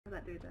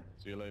that dude there.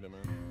 See you later,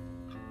 man.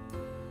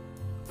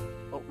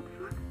 Oh,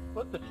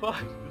 what the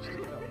fuck?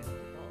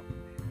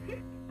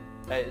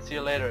 Hey, see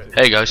you later.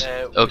 Hey guys,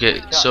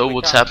 okay, so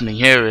what's happening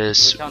here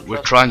is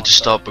we're trying to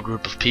stop a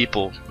group of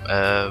people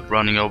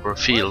running over a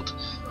field,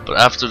 but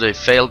after they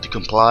failed to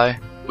comply,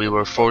 we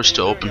were forced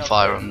to open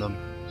fire on them.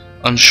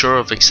 Unsure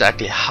of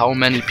exactly how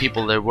many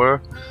people there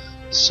were,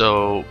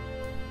 so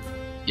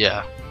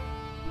yeah,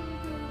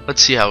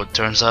 let's see how it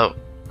turns out.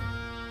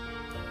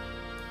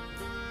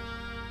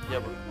 Yeah,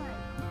 but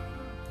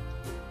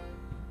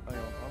Hang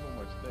on, I'm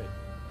almost dead.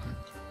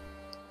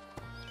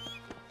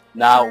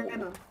 now,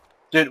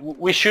 dude,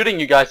 we're shooting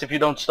you guys if you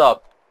don't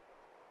stop.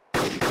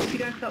 If you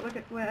don't stop,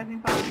 we're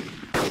opening fire.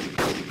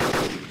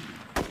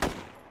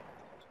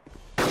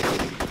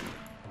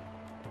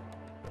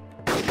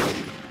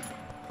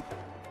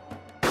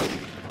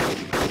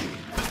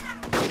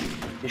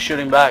 He's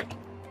shooting back.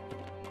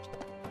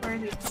 Where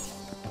is he?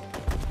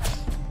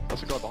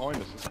 That's a guy behind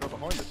us, there's a guy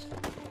behind us.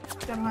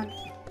 Go behind.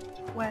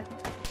 Where?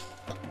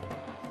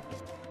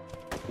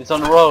 He's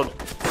on the road.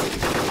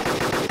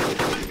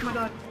 Oh my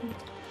god.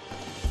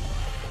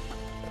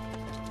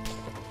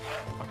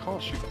 I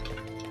can't shoot.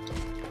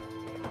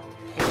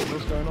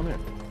 What's going on here?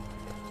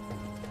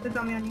 There's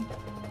zombie on you.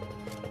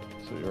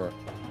 So you're right.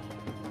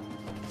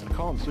 I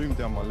can't zoom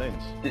down my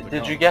lens.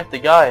 Did you get the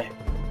guy?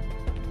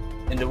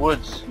 In the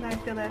woods. No, he's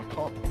still there.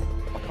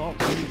 I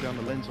can't zoom down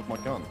the lens of my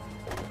gun.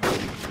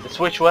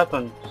 Switch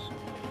weapons.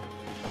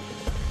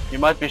 You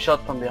might be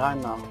shot from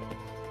behind now.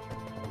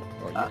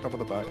 Right, you cover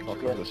the back, I'll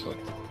cover this side.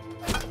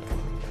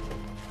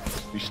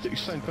 You're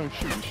saying don't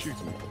shoot, you're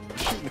shooting me. You're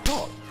shooting the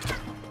car.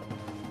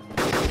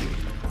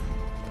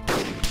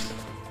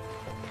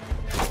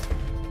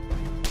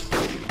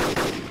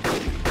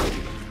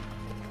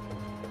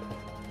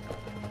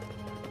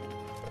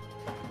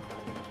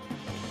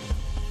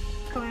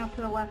 Coming off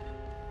to the left.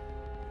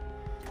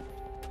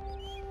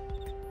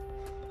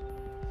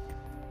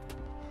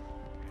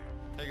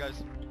 Hey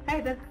guys.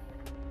 Hey, there's...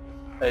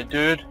 Hey,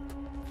 dude.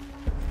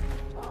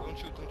 Don't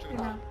shoot, don't shoot. You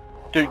know.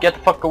 Dude, get the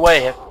fuck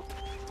away.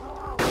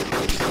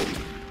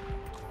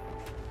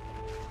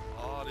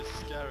 Oh, this is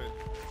scary.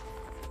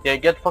 Yeah,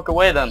 get the fuck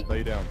away then.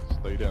 Stay down,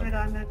 stay I'm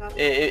down. gonna go.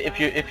 If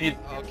you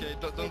Okay,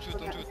 don't shoot,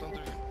 don't shoot, don't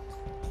shoot.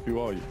 Who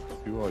are you?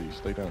 Who are you?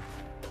 Stay down.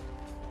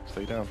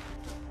 Stay down.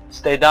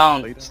 stay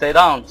down, stay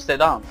down, stay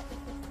down.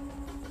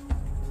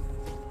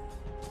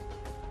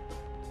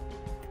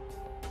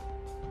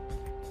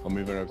 I'm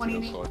moving over What to do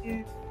the you other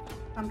need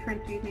side. to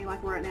transfuse me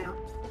like right now?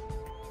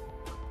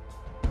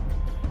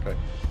 Okay.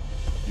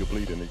 You're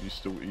bleeding. Are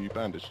you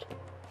bandaged?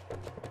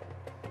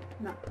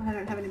 No, I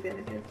don't have any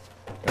bandages.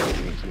 Okay,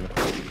 give it to you.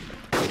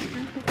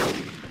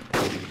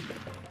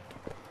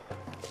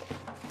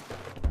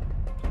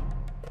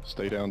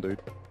 Stay down, dude.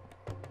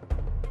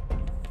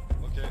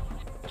 Okay.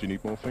 Do you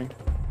need morphine?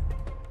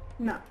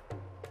 No.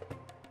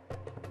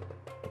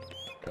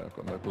 Okay, I've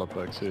got no blood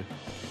bags here.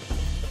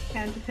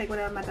 Can just take one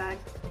out of my bag.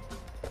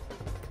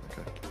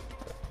 Okay.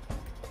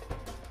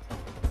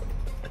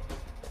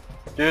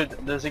 Dude,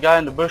 there's a guy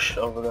in the bush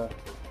over there.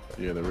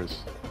 Yeah, there is.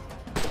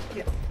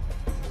 Yeah.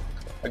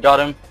 I got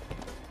him.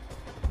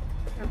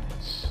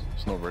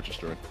 It's not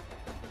registering.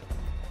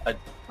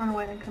 Run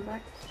away then come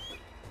back.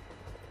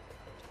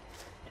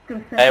 Just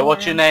gonna set Hey, where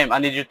what's I your am. name? I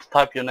need you to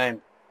type your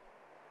name.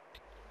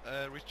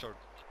 Richard.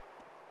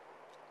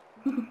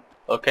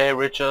 Okay,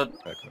 Richard.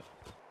 Okay.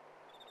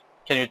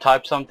 Can you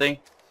type something?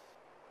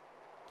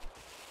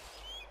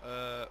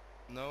 No,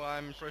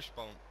 I'm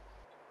freshbound.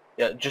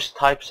 Yeah, just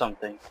type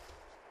something.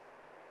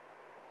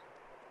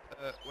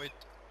 Wait.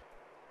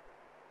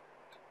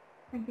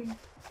 Thank you.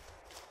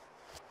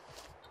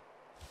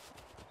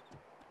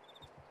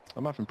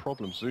 I'm having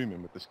problems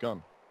zooming with this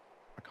gun.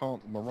 I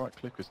can't, my right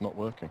click is not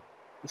working.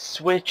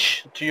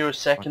 Switch to your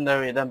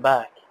secondary, then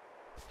back.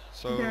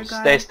 Is there a So,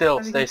 guy Stay still,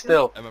 over stay here?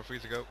 still. am I free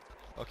to go?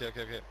 Okay.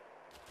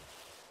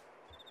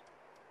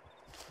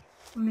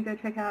 Let me go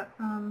check out,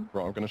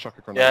 Right, I'm gonna chuck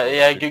a grenade.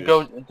 Yeah, you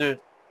go, dude.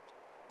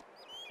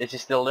 Is he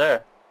still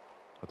there?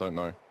 I don't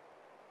know.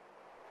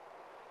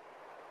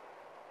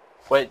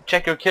 Wait,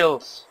 check your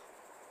kills.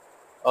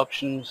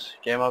 Options,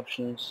 game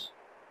options.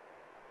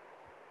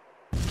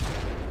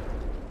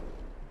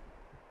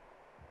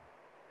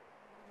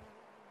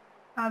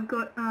 I've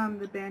got,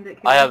 the bandit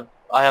kit.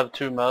 I have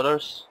 2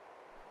 murders.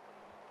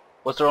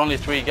 Was there only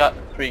 3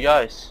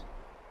 guys?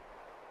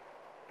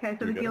 Okay,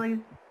 so You the get it?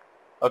 ghillies,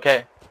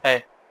 Okay,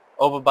 hey,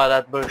 over by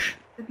that bush.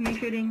 it's me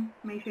shooting.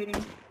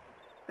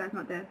 Guy's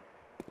not dead.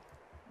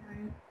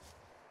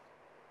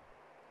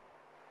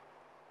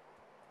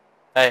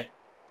 Alright.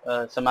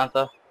 Hey,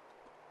 Samantha.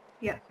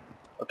 Yeah.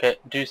 Okay,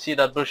 do you see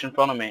that bush in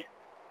front of me?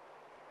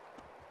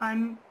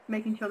 I'm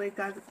making sure these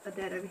guys are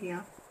dead over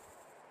here.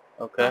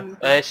 Okay.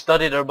 Hey,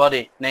 study their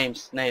body.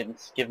 Names,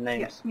 give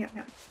names. Yeah.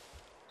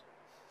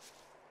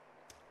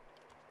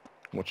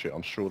 Watch it,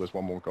 I'm sure there's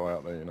one more guy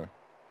out there, you know.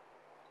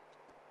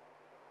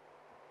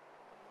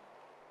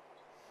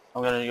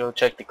 I'm gonna go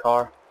check the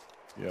car.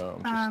 Yeah,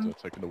 I'm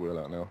just taking the wheel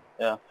out now.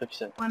 Yeah,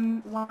 fix it.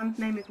 One's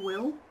name is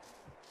Will.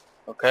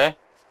 Okay.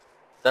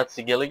 That's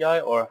the ghillie guy,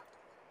 or?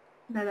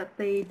 No, that's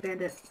the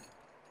bandit.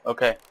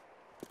 Okay.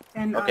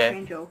 And Okay.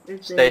 Archangel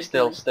is the... Stay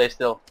still, ghillie. stay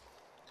still.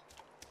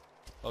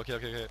 Okay,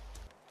 okay, okay.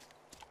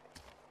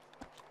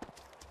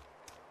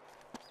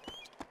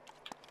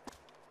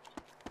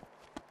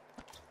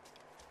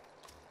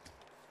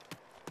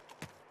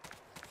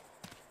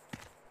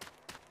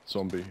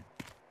 Zombie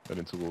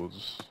heading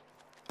towards.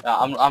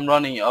 I'm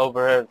running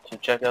over here to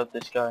check out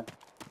this guy.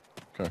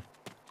 Okay.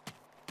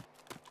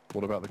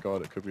 What about the guy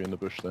that could be in the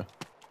bush there?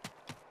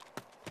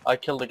 I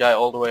killed the guy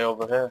all the way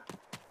over here.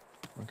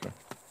 Okay.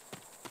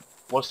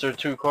 Was there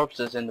 2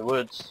 corpses in the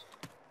woods?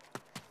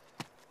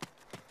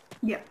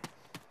 Yeah.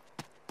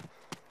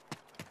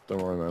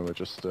 Don't worry, man. We're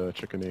just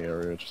checking the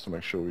area just to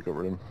make sure we got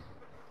rid of him.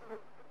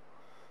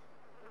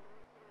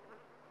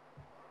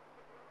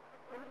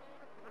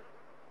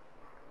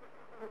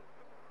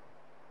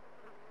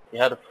 He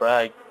had a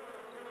frag.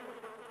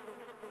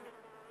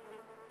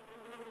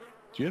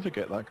 Do you ever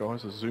get that,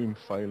 guys? A Zoom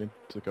failing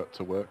to go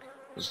to work?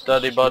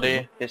 Study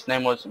buddy. His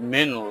name was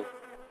Minul.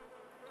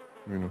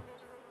 You know.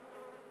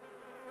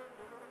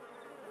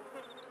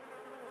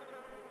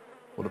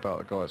 What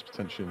about a guy that's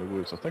potentially in the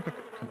woods? I think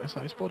is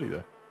that his body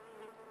there?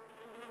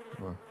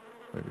 No,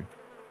 maybe.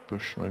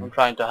 Bush, maybe. I'm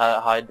trying to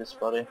hide this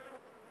body.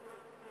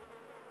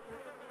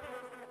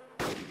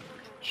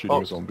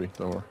 Shooting a zombie,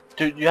 don't worry.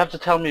 Dude, you have to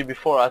tell me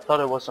before. I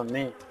thought it was on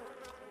me.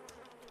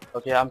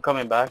 Okay, I'm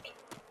coming back.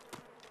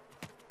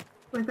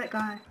 Where's that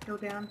guy? Still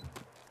down.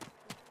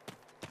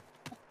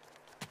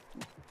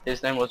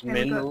 His name was Okay,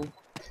 we got- Minul.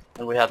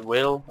 And we had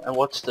Will. And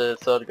what's the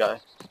third guy?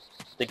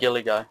 The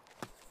ghillie guy.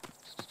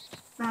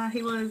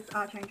 He was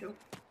Archangel.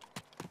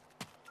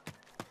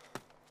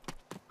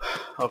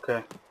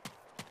 Okay.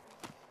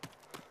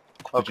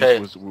 Did Okay.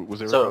 Was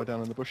there so- a guy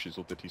down in the bushes,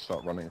 or did he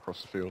start running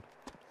across the field?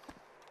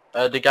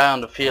 The guy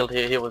on the field,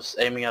 he was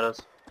aiming at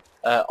us.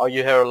 Are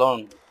you here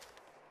alone?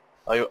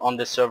 Are you on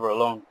this server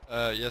alone?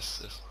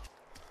 Yes, yes.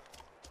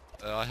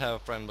 I have a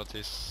friend, but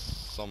he's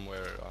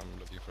somewhere. I'm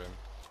looking for him.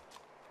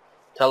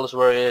 Tell us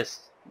where he is.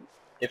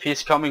 If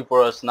he's coming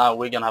for us now,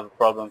 we're gonna have a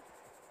problem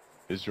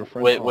Is your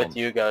friend with armed?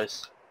 you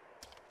guys.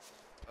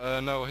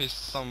 No, he's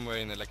somewhere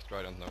in Electra,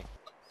 I don't know.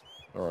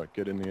 Alright,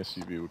 get in the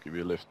SUV, we'll give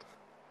you a lift.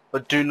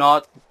 But do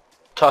not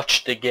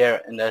touch the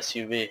gear in the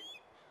SUV.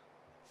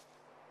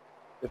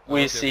 If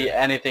we Okay, see okay.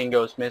 anything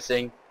goes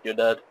missing, you're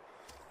dead.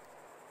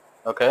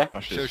 Okay?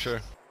 Actually,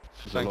 sure.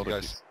 There's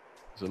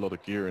a lot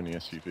of gear in the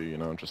SUV, you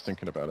know, I'm just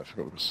thinking about it, I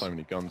forgot there were so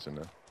many guns in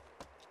there.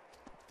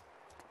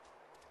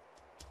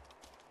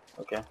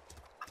 Okay.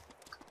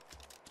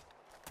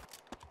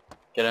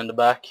 Get in the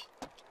back.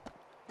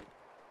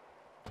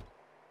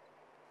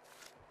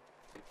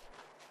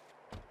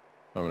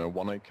 Oh no,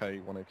 1 AK,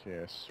 1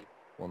 AKS,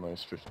 1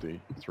 Nose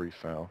 50, 3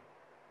 foul.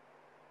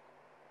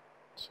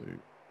 2.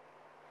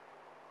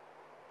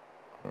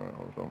 Alright,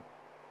 hold on.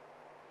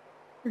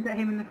 Is that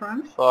him in the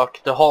front?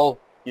 Fuck, the hull.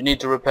 You need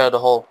to repair the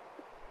hull.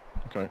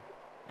 Okay,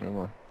 never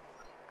mind.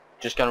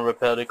 Just gonna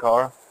repair the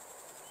car.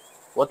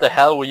 What the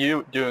hell were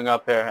you doing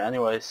up here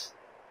anyways?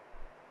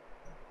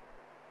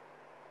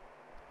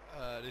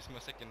 This is my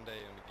second day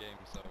on the game,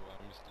 so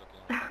I'm just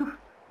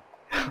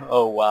looking.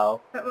 Oh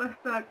wow. That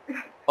must suck.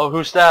 Oh,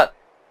 who's that?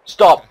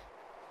 Stop!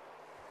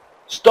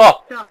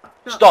 Stop! Stop.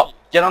 Stop!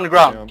 Get on the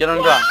ground! Get on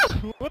the ground!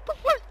 What the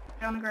fuck?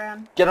 Get on the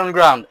ground. Get on the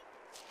ground!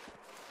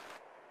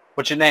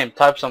 What's your name?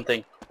 Type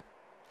something.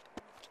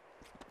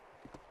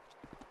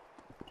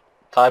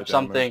 Type Sit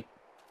down, something.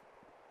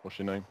 What's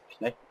your name?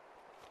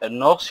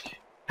 Norsk?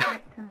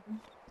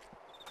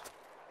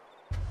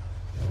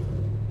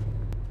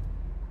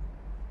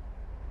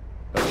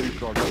 That's you,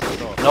 Grog, at the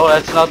start. No,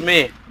 that's not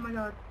me. Oh my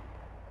god.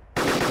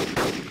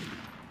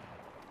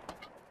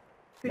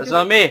 That's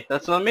not me.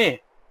 That's not me.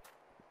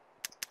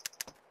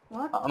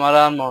 What? I'm at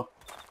Arma.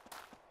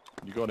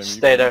 You got him, you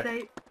Stay got him.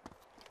 there.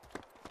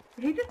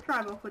 Did he just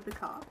drive off with the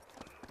car?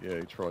 Yeah,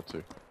 he tried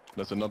to.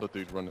 There's another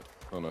dude running.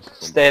 Oh no, it's a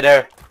zombie. Stay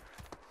there.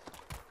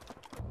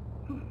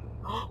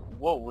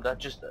 Whoa, that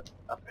just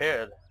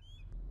appeared.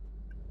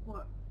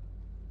 What?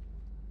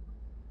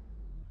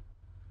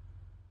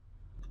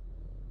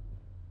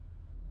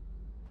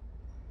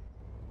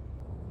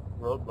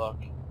 Roadblock.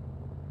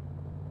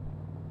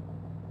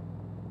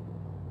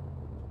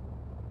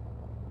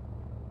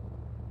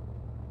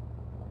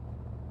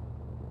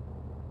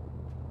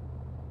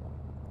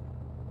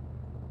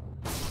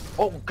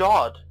 Oh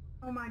god!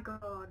 Oh my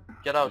god.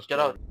 Get out, get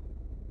out.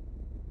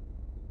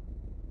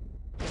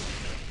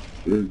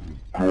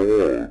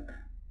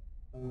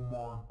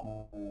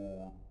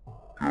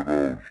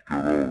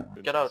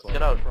 Get out,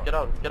 get out, get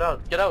out, get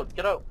out, get out,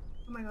 get out.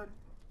 Oh my god.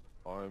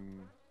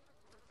 I'm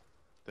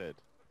dead.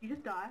 You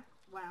just die?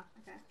 Wow,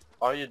 okay.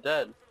 Are you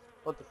dead?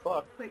 What the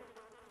fuck? Quick.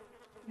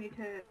 You need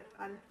to...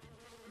 I just...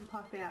 I'm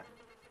passed out.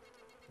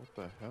 What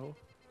the hell?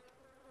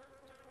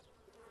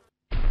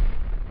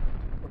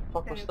 What the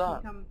fuck was Daniel, can you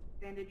that? come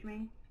bandage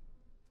me?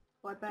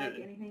 Blood bag,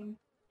 Dude. anything?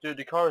 Dude,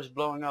 the car is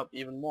blowing up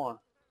even more.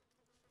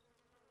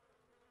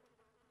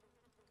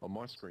 On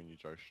my screen you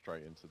drove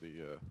straight into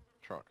the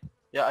truck.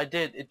 Yeah, I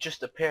did. It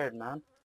just appeared, man.